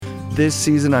This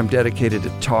season, I'm dedicated to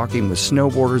talking with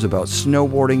snowboarders about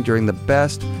snowboarding during the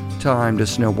best time to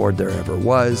snowboard there ever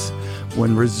was,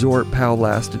 when Resort Pal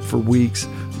lasted for weeks,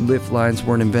 lift lines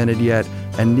weren't invented yet,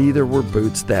 and neither were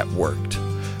boots that worked.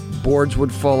 Boards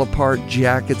would fall apart,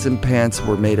 jackets and pants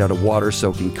were made out of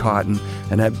water-soaking cotton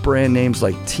and had brand names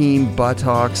like Team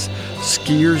Buttocks.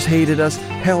 Skiers hated us.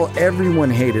 Hell, everyone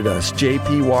hated us.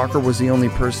 J.P. Walker was the only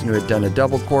person who had done a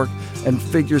double cork, and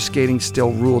figure skating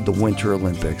still ruled the Winter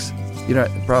Olympics. You know,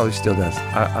 it probably still does.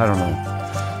 I don't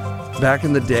know. Back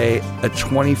in the day, a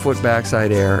 20-foot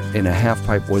backside air in a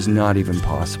half-pipe was not even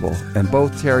possible, and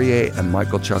both Terrier and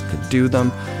Michael Chuck could do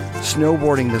them.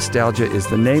 Snowboarding nostalgia is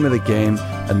the name of the game,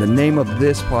 and the name of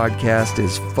this podcast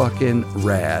is fucking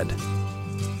rad.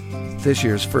 This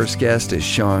year's first guest is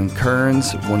Sean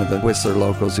Kearns, one of the Whistler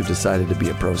locals who decided to be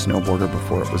a pro snowboarder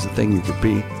before it was a thing you could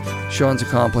be. Sean's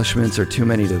accomplishments are too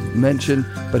many to mention,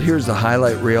 but here's the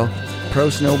highlight reel. Pro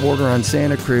snowboarder on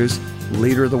Santa Cruz,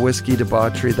 leader of the whiskey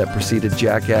debauchery that preceded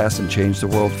Jackass and changed the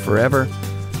world forever.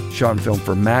 Sean filmed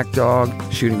for Mac Dog,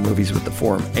 shooting movies with the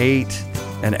Form 8,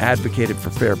 and advocated for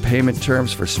fair payment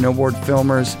terms for snowboard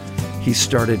filmers. He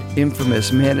started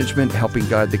Infamous Management, helping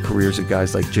guide the careers of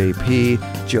guys like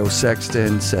JP, Joe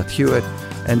Sexton, Seth Hewitt,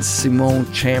 and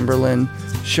Simone Chamberlain.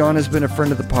 Sean has been a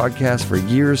friend of the podcast for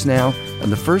years now,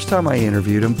 and the first time I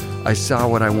interviewed him, I saw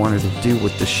what I wanted to do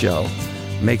with the show.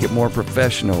 Make it more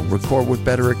professional, record with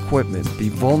better equipment, be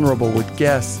vulnerable with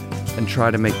guests, and try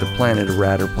to make the planet a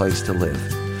radder place to live.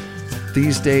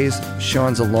 These days,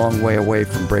 Sean's a long way away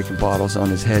from breaking bottles on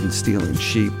his head and stealing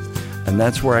sheep, and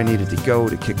that's where I needed to go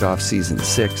to kick off season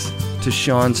 6, to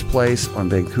Sean's place on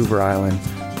Vancouver Island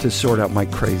to sort out my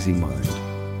crazy mind.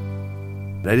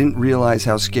 I didn't realize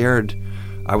how scared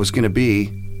I was going to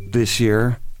be this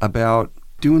year about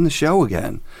doing the show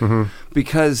again,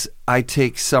 because I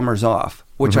take summers off,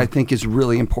 which I think is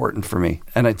really important for me.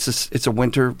 And it's a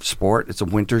winter sport. It's a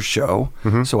winter show.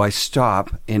 So I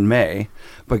stop in May.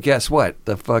 But guess what?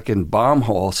 The fucking bomb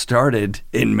hole started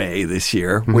in May this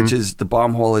year, which is, the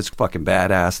bomb hole is fucking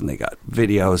badass. And they got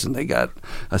videos and they got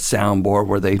a soundboard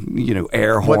where they,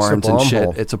 air horns and shit.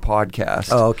 Hole? It's a podcast.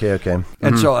 Oh, okay.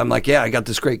 And so I'm like, yeah, I got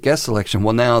this great guest selection.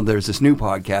 Well, now there's this new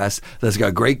podcast that's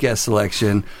got great guest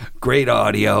selection, great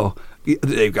audio.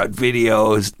 They've got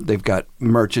videos. They've got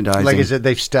merchandising. Like, is it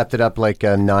they've stepped it up like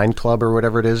a 9 Club or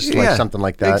whatever it is? Like something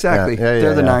like that? Exactly.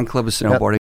 They're the 9 Club of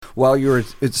snowboarding. Yep. While you were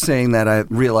saying that, I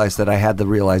realized that I had the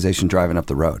realization driving up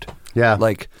the road. Yeah.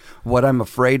 Like, what I'm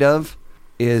afraid of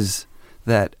is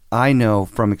that I know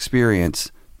from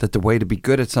experience that the way to be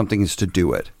good at something is to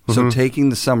do it. So taking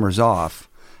the summers off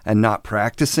and not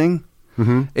practicing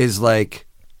is like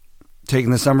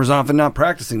taking the summers off and not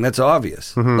practicing. That's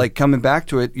obvious. Like, coming back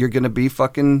to it, you're going to be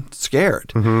fucking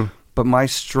scared. But my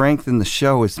strength in the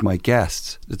show is my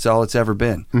guests. It's all it's ever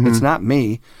been. It's not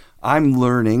me. I'm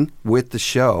learning with the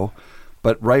show.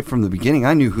 But right from the beginning,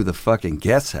 I knew who the fucking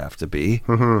guests have to be.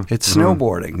 It's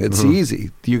snowboarding. It's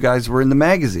easy. You guys were in the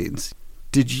magazines.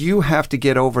 Did you have to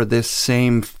get over this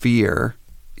same fear?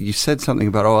 You said something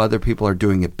about, other people are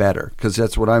doing it better, because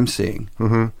that's what I'm seeing.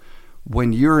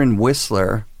 When you're in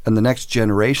Whistler and the next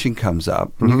generation comes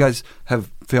up, and you guys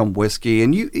have filmed whiskey,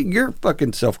 and you're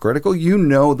fucking self-critical. You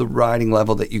know the riding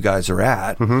level that you guys are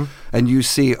at, and you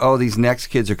see, these next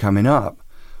kids are coming up.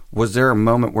 Was there a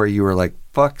moment where you were like,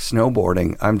 fuck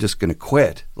snowboarding, I'm just going to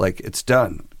quit? Like, it's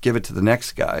done. Give it to the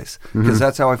next guys. Because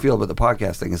that's how I feel about the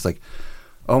podcasting. It's like,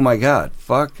 oh my God,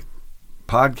 fuck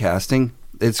podcasting.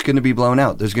 It's going to be blown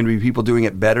out. There's going to be people doing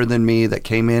it better than me that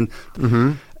came in.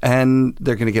 And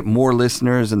they're going to get more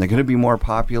listeners, and they're going to be more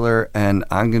popular, and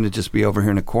I'm going to just be over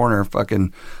here in a corner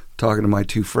fucking talking to my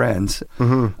 2 friends.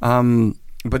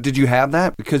 But did you have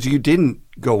that? Because you didn't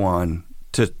go on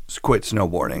to quit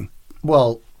snowboarding.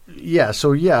 Well, yeah.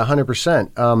 So,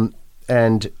 100%.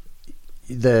 And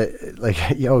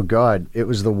oh God, it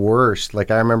was the worst.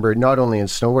 Like, I remember not only in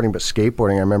snowboarding, but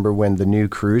skateboarding. I remember when the new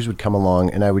crews would come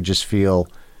along, and I would just feel,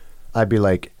 I'd be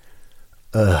like,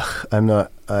 I'm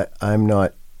not.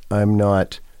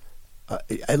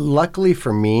 Luckily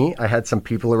for me, I had some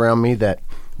people around me that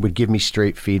would give me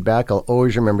straight feedback. I'll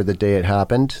always remember the day it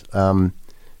happened. Dano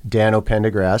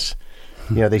Pendergrass,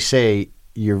 they say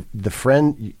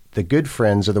the good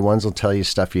friends are the ones who'll tell you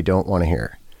stuff you don't want to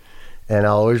hear. And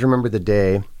I'll always remember the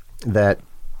day that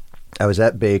I was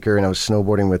at Baker and I was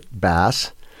snowboarding with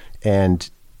Bass and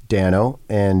Dano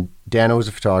was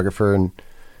a photographer, and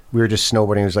we were just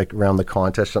snowboarding. It was like around the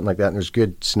contest, something like that, and there's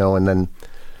good snow. And then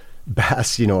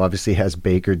Bass, obviously has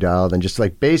Baker dialed, and just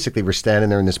like basically we're standing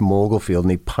there in this mogul field,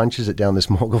 and he punches it down this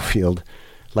mogul field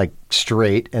like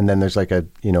straight, and then there's like a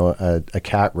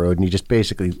cat road, and he just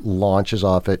basically launches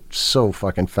off it so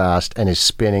fucking fast and is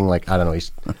spinning like, I don't know.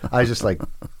 I was just like,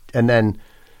 and then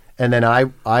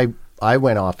I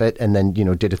went off it, and then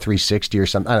did a 360 or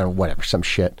something. I don't know, whatever, some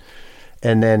shit,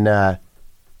 and then I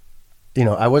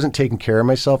wasn't taking care of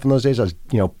myself in those days. I was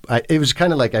it was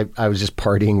kind of like I was just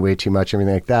partying way too much,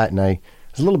 everything like that, and I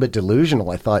was a little bit delusional.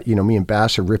 I thought me and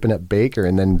Bass are ripping up Baker,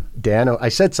 and then Dano. I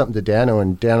said something to Dano,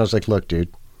 and Dano's like, "Look, dude."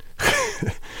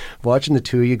 Watching the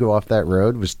two of you go off that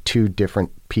road was two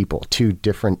different people, two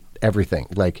different everything.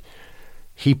 Like,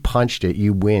 he punched it,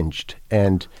 you whinged,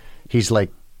 and he's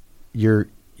like, you're,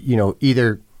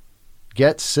 either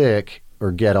get sick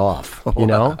or get off,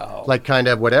 Wow. like kind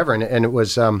of whatever. And it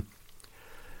was,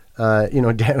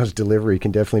 Dano's delivery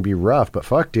can definitely be rough, but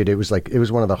fuck, dude, it was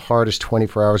one of the hardest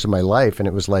 24 hours of my life. And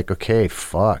it was like, okay,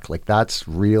 fuck, like that's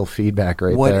real feedback right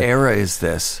there. What era is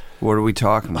this? What are we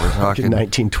talking? We're talking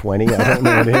 1920. I don't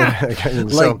know what it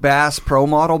is. Like Bass, pro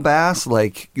model Bass,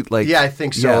 like. Yeah, I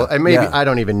think so. Yeah, Maybe I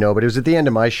don't even know, but it was at the end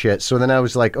of my shit. So then I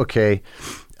was like, okay,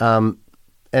 and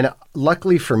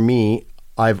luckily for me,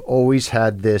 I've always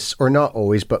had this, or not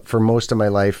always, but for most of my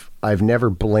life, I've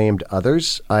never blamed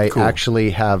others. I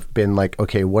actually have been like,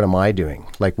 okay, what am I doing?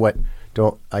 Like,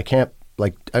 I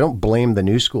don't blame the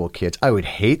new school kids. I would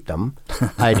hate them.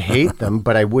 I'd hate them,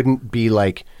 but I wouldn't be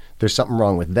like, there's something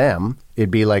wrong with them.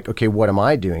 It'd be like, okay, what am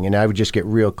I doing? And I would just get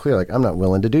real clear, like, I'm not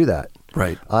willing to do that.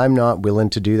 Right. I'm not willing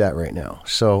to do that right now.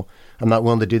 So I'm not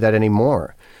willing to do that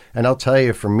anymore. And I'll tell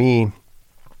you, for me,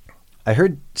 I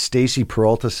heard Stacy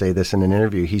Peralta say this in an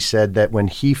interview. He said that when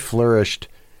he flourished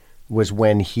was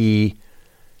when he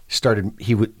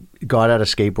got out of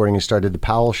skateboarding and started the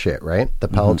Powell shit, right? The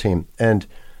Powell team. And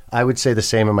I would say the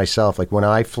same of myself. Like, when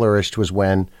I flourished was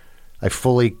when I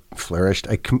fully flourished.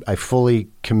 I fully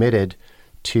committed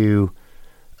to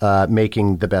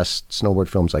making the best snowboard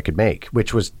films I could make,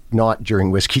 which was not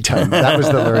during whiskey time. That was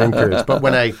the learning period. But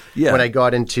when I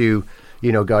got into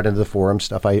the forum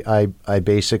stuff, I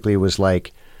basically was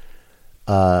like,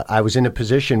 I was in a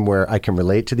position where I can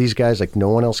relate to these guys like no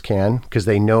one else can, because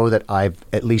they know that I've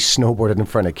at least snowboarded in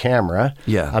front of camera.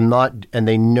 Yeah. I'm not, and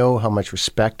they know how much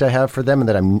respect I have for them,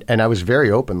 and I was very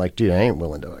open, like, dude, I ain't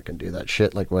willing to, I can do that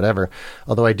shit, like whatever.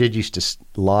 Although I did used to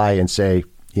lie and say,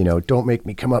 don't make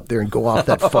me come up there and go off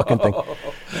that fucking thing.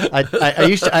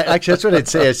 Actually, that's what I'd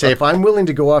say. I'd say, if I'm willing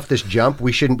to go off this jump,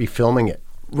 we shouldn't be filming it.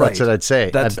 Right. That's what I'd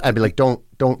say. I'd be like, don't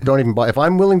even buy. If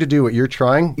I'm willing to do what you're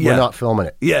trying, we're not filming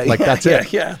it. Yeah, like that's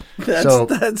it. Yeah,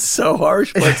 that's so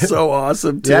harsh, but so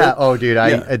awesome too. Yeah. Oh, dude.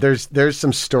 There's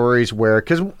some stories where,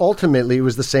 because ultimately it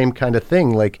was the same kind of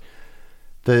thing. Like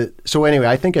so anyway,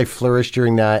 I think I flourished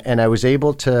during that, and I was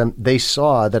able to. They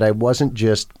saw that I wasn't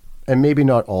just, and maybe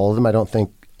not all of them. I don't think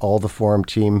all the forum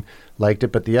team liked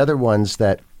it, but the other ones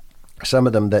some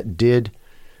of them that did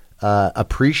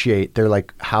appreciate, they're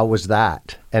like, how was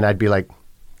that? And I'd be like,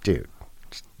 dude,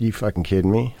 you fucking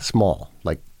kidding me? Small,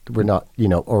 like, we're not,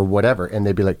 or whatever. And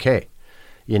they'd be like, okay,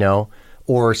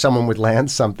 or someone would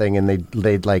land something and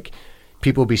they'd like,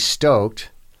 people would be stoked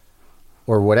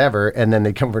or whatever, and then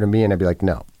they'd come over to me and I'd be like,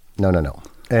 no.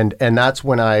 And that's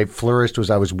when I flourished, was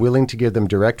I was willing to give them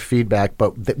direct feedback,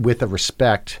 but with a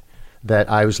respect that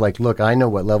I was like, look, I know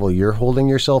what level you're holding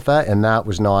yourself at, and that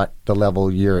was not the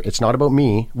level it's not about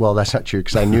me. Well, that's not true,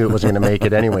 because I knew it wasn't going to make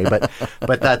it anyway, but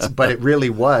it really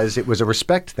was. It was a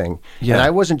respect thing. Yeah. And I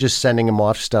wasn't just sending them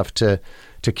off stuff to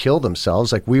kill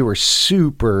themselves. Like, we were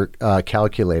super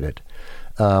calculated.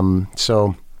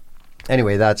 So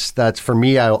anyway, that's for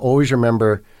me. I'll always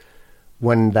remember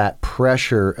when that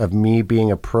pressure of me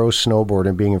being a pro snowboarder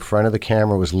and being in front of the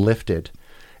camera was lifted,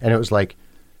 and it was like,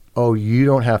 oh, you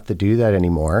don't have to do that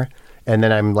anymore. And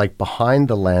then I'm like behind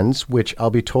the lens, which I'll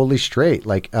be totally straight.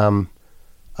 Like,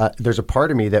 there's a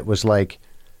part of me that was like,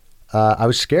 I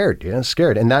was scared,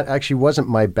 scared. And that actually wasn't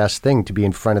my best thing, to be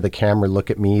in front of the camera,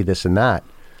 look at me, this and that.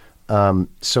 And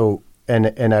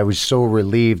I was so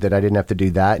relieved that I didn't have to do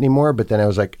that anymore. But then I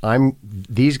was like,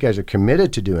 these guys are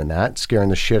committed to doing that, scaring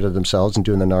the shit out of themselves and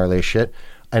doing the gnarly shit.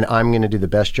 And I'm going to do the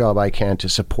best job I can to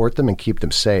support them and keep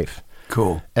them safe.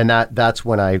 Cool. And that's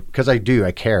when I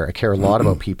care a lot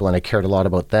about people, and I cared a lot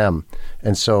about them.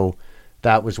 And so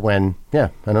that was when, I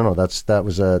don't know, that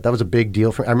was a big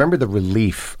deal for me. I remember the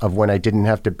relief of when I didn't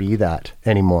have to be that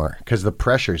anymore, because the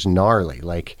pressure's gnarly.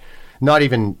 Like, not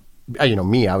even,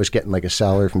 me, I was getting like a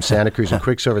salary from Santa Cruz and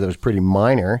Quicksilver that was pretty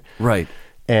minor. Right.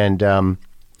 And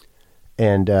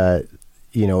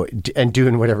and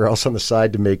doing whatever else on the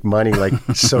side to make money, like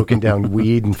soaking down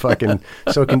weed and fucking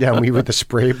soaking down weed with a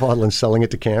spray bottle and selling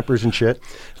it to campers and shit.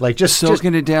 Like just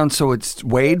soaking it down so it's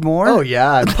weighed more? Oh,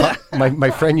 yeah.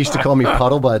 My friend used to call me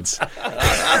Puddle Buds.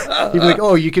 He'd be like,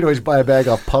 oh, you can always buy a bag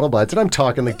off Puddle Buds. And I'm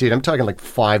talking like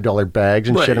 $5 bags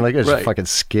and shit. I'm like, it's a fucking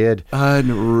skid.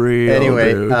 Unreal.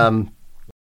 Anyway, dude.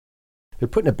 They're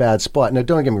put in a bad spot. Now,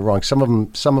 don't get me wrong. Some of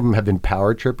them have been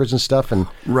power trippers and stuff. And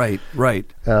right.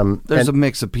 There's a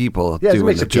mix of people. Yeah, there's a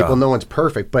mix of people. No one's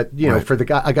perfect, but for a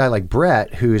guy like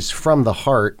Brett, who's from the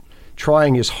heart,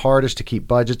 trying his hardest to keep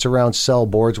budgets around, sell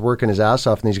boards, working his ass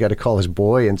off, and he's got to call his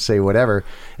boy and say whatever.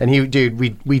 And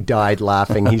we died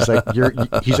laughing. He's like, you're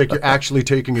actually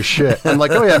taking a shit. I'm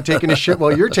like, oh yeah, I'm taking a shit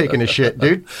while you're taking a shit,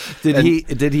 dude.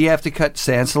 Did he have to cut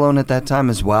Sansalone at that time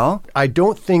as well? I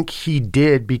don't think he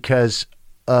did, because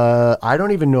I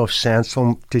don't even know if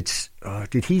Sansalone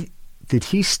did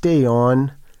he stay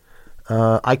on.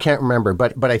 I can't remember,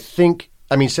 but I think.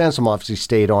 I mean, Sansom obviously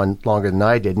stayed on longer than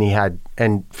I did,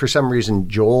 and for some reason,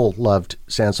 Joel loved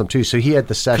Sansom too. So he had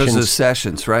the sessions. Because of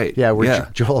sessions, right? Yeah,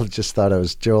 Joel just thought I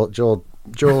was Joel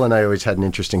and I always had an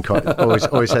interesting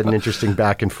always had an interesting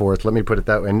back and forth. Let me put it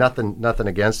that way. Nothing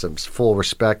against him. Full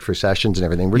respect for sessions and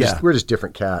everything. We're just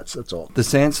different cats. That's all. The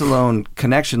Sansalone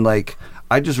connection, like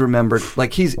I just remembered,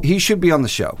 like he should be on the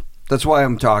show. That's why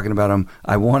I'm talking about him.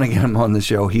 I want to get him on the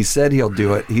show. He said he'll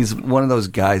do it. He's one of those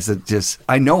guys that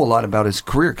I know a lot about his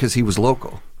career because he was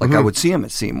local. Like I would see him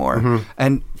at Seymour.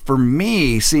 And for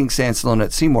me, seeing Sansalone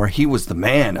at Seymour, he was the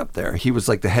man up there. He was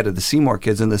like the head of the Seymour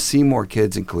kids, and the Seymour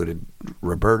kids included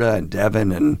Roberta and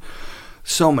Devin and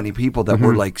so many people that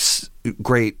were like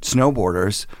great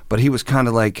snowboarders, but he was kind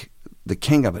of like the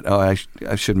king of it. Oh,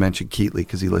 I should mention Keatley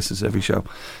because he listens to every show.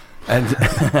 And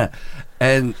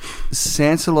and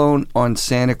Sansalone on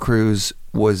Santa Cruz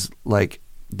was like,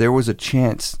 there was a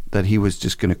chance that he was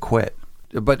just going to quit,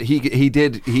 but he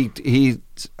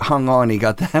hung on. He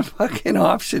got that fucking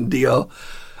option deal.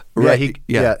 Right?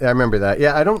 Yeah, I remember that.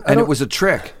 Yeah, I don't. It was a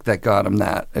trick that got him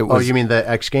that. It was, you mean the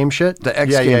X Games shit? The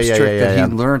X Games trick that he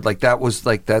learned. Like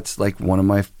that's like one of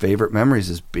my favorite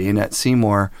memories is being at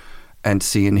Seymour and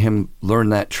seeing him learn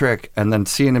that trick, and then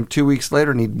seeing him 2 weeks later,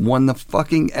 and he'd won the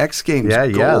fucking X Games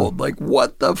gold. Like,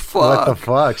 what the fuck? What the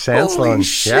fuck? Sansalone. Holy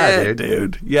shit,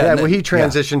 dude. Yeah, well, he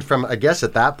transitioned from, I guess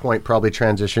at that point, probably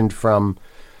transitioned from,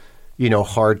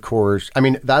 hardcore. I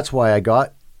mean, that's why I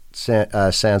got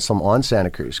Sansalone on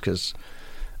Santa Cruz, because,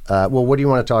 what do you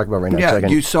want to talk about right now? Yeah,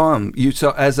 you saw him. You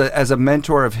saw, as a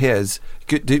mentor of his,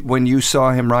 when you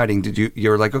saw him riding,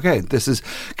 you were like, okay, this is,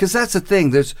 because that's the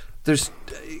thing, there's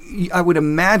I would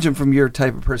imagine from your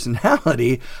type of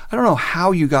personality, I don't know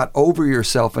how you got over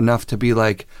yourself enough to be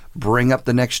like, bring up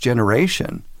the next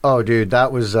generation. Oh, dude,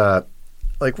 that was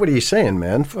like, what are you saying,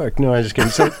 man? Fuck, no, I just kidding.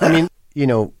 So, I mean,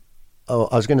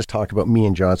 I was going to talk about me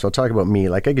and John, so I'll talk about me.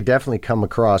 Like, I could definitely come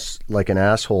across like an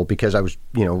asshole because I was,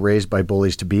 raised by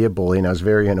bullies to be a bully, and I was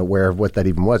very unaware of what that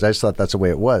even was. I just thought that's the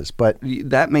way it was. But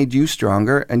that made you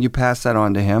stronger, and you passed that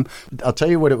on to him. I'll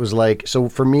tell you what it was like. So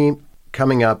for me,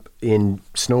 coming up in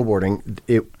snowboarding,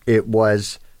 it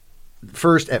was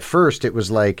at first it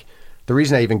was like, the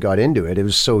reason I even got into it, it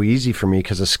was so easy for me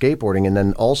because of skateboarding. And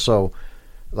then also,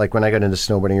 like, when I got into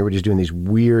snowboarding, everybody's doing these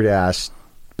weird ass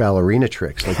ballerina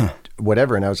tricks, like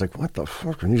whatever. And I was like, what the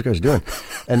fuck are these guys doing?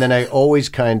 And then I always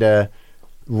kind of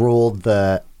rolled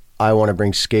I want to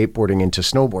bring skateboarding into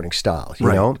snowboarding style,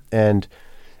 you know? And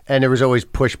there was always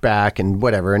pushback and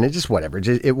whatever. And it just, whatever.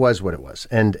 It was what it was.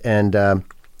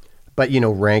 But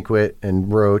Rankwit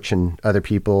and Roach and other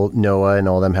people, Noah and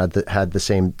all them had the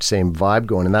same vibe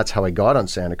going, and that's how I got on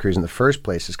Santa Cruz in the first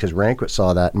place, is because Rankwit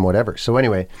saw that and whatever. So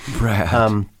anyway,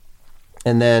 and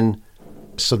then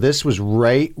so this was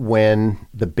right when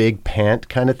the big pant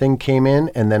kind of thing came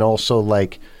in, and then also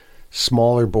like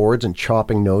smaller boards and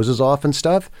chopping noses off and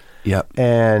stuff. Yep.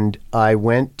 And I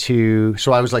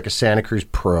so I was like a Santa Cruz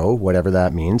pro, whatever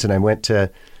that means, and I went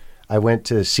to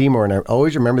Seymour, and I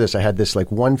always remember this. I had this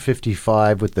like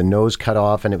 155 with the nose cut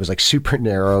off, and it was like super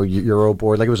narrow Euro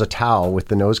board. Like it was a towel with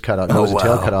the nose cut off, nose and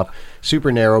tail cut off.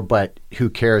 Super narrow, but who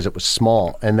cares? It was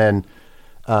small. And then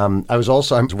I was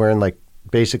wearing like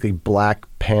basically black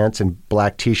pants and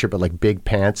black t-shirt, but like big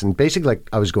pants, and basically like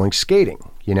I was going skating,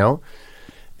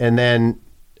 And then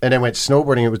I went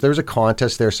snowboarding. There was a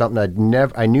contest there, something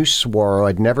I knew Swaro.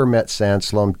 I'd never met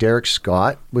Sansalone. Derek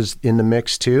Scott was in the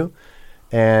mix too.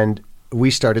 And we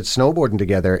started snowboarding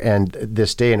together, and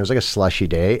this day, and it was like a slushy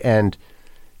day, and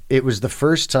it was the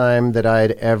first time that I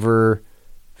had ever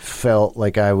felt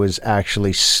like I was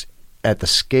actually at the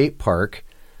skate park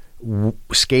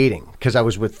skating, because I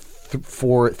was with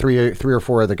three or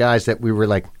four other guys that we were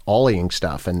like ollieing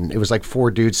stuff, and it was like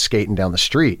 4 dudes skating down the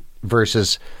street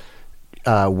versus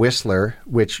Whistler,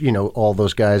 which, you know, all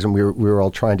those guys, and we were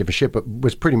all trying different shit, but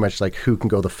was pretty much like who can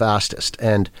go the fastest.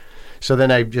 And so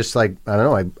then I just like, I don't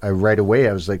know, I right away,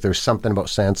 I was like, there's something about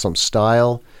Sansome's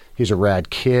style. He's a rad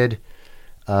kid.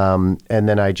 And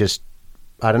then I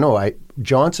don't know,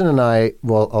 Johnson and I,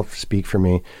 well, I'll speak for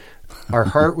me. Our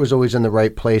heart was always in the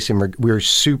right place, and we were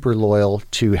super loyal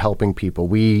to helping people.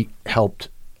 We helped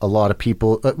a lot of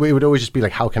people. We would always just be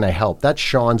like, how can I help? That's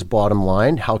Sean's bottom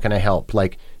line. How can I help?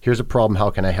 Like, here's a problem. How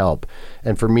can I help?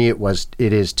 And for me,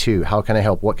 it is too. How can I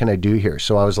help? What can I do here?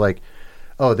 So I was like,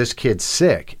 oh, this kid's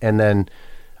sick. And then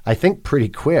I think pretty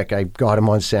quick, I got him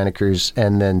on Santa Cruz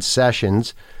and then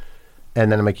sessions. And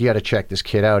then I'm like, you got to check this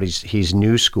kid out. He's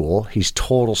new school. He's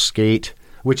total skate,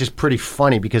 which is pretty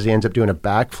funny because he ends up doing a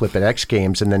backflip at X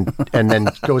Games and then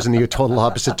goes in the total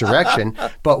opposite direction.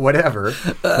 But whatever.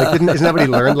 Like, isn't that what he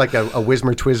learned? Like a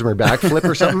Wizmer Twismer backflip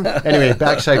or something? Anyway,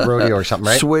 backside rodeo or something,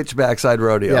 right? Switch backside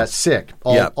rodeo. Yeah, sick.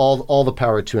 All the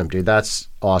power to him, dude. That's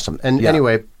awesome. And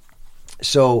anyway,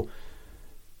 so,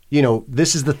 you know,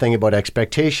 this is the thing about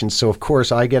expectations. So, of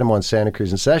course, I get him on Santa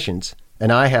Cruz and sessions.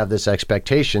 And I have this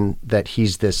expectation that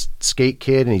he's this skate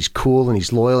kid and he's cool and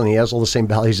he's loyal and he has all the same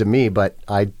values as me, but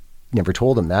I never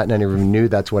told him that and I never even knew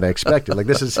that's what I expected. Like,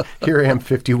 this is, here I am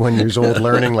 51 years old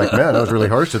learning, like, man, I was really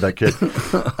harsh to that kid.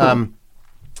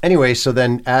 Anyway, so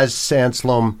then as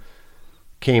Sanslom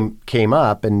came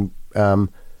up and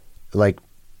like,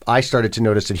 I started to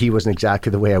notice that he wasn't exactly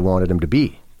the way I wanted him to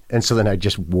be. And so then I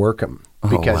just work him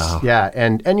because,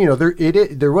 and you know,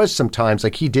 there was some times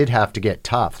like he did have to get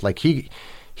tough. Like he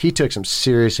took some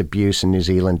serious abuse in New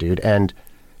Zealand, dude. And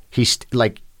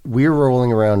like, we were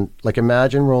rolling around, like,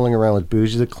 imagine rolling around with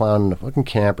Boozy the Clown in a fucking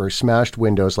camper, smashed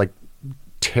windows, like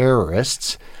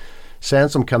terrorists.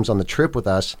 Sansom comes on the trip with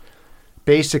us.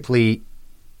 Basically,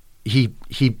 he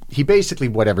basically,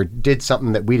 whatever, did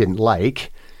something that we didn't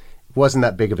like. Wasn't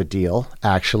that big of a deal,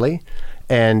 actually.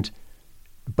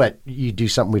 But you do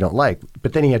something we don't like.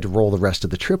 But then he had to roll the rest of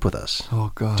the trip with us.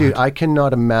 Oh, God. Dude, I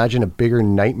cannot imagine a bigger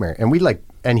nightmare.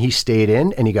 And he stayed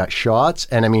in and he got shots.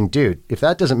 And I mean, dude, if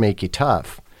that doesn't make you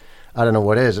tough, I don't know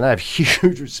what is. And I have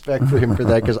huge respect for him for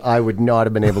that because I would not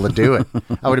have been able to do it.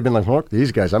 I would have been like, look,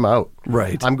 these guys, I'm out.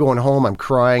 Right. I'm going home. I'm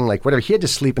crying, like whatever. He had to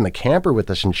sleep in the camper with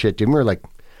us and shit, dude. And we were like,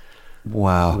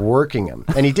 wow, working him.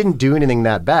 And he didn't do anything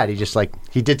that bad. He just like,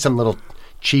 he did some little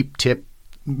cheap tip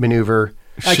maneuver.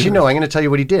 Actually, no, I'm going to tell you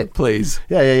what he did. Please.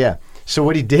 Yeah. So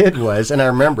what he did was, and I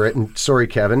remember it, and sorry,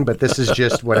 Kevin, but this is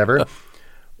just whatever.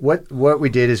 What we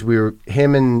did is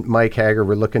him and Mike Hager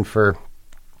were looking for,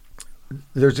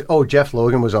 Jeff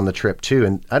Logan was on the trip too.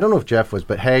 And I don't know if Jeff was,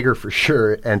 but Hager for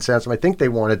sure. And Sansom, I think they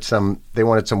wanted some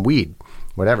weed,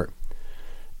 whatever.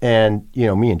 And, you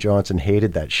know, me and Johnson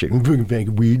hated that shit. Fucking bag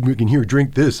of weed, we can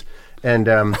drink this. And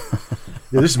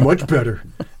this is much better.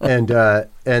 And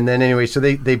then anyway, so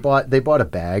they bought a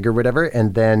bag or whatever,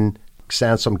 and then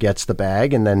Sansom gets the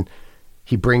bag, and then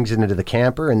he brings it into the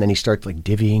camper, and then he starts like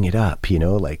divvying it up, you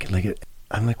know, like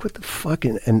I'm like, what the fuck?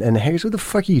 And Hager's, what the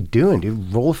fuck are you doing,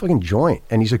 dude? Roll a fucking joint.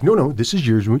 And he's like, no, this is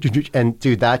yours. And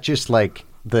dude, that just like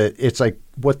it's like,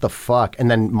 what the fuck?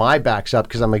 And then my back's up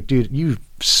because I'm like, dude, you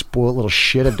spoiled little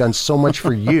shit. I've done so much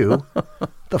for you.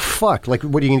 The fuck? Like,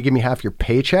 what, are you going to give me half your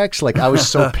paychecks? Like, I was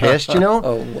so pissed, you know?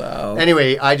 Oh, wow.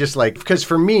 Anyway, I just like, because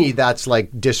for me, that's like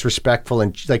disrespectful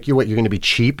and like, you're going to be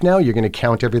cheap now? You're going to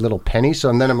count every little penny? So,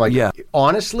 and then I'm like,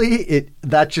 honestly,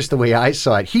 that's just the way I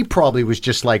saw it. He probably was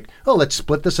just like, oh, let's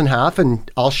split this in half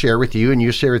and I'll share with you and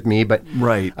you share with me. But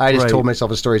I just told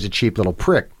myself a story as a cheap little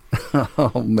prick.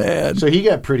 Oh, man. So he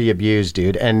got pretty abused,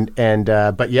 dude.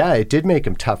 But yeah, it did make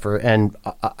him tougher. And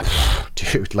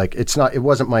dude, like, it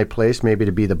wasn't my place maybe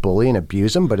to be the bully and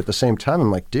abuse him. But at the same time, I'm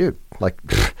like, dude, like,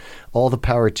 all the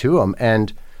power to him.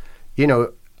 And, you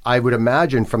know, I would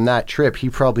imagine from that trip, he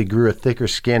probably grew a thicker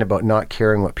skin about not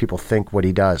caring what people think what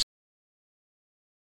he does.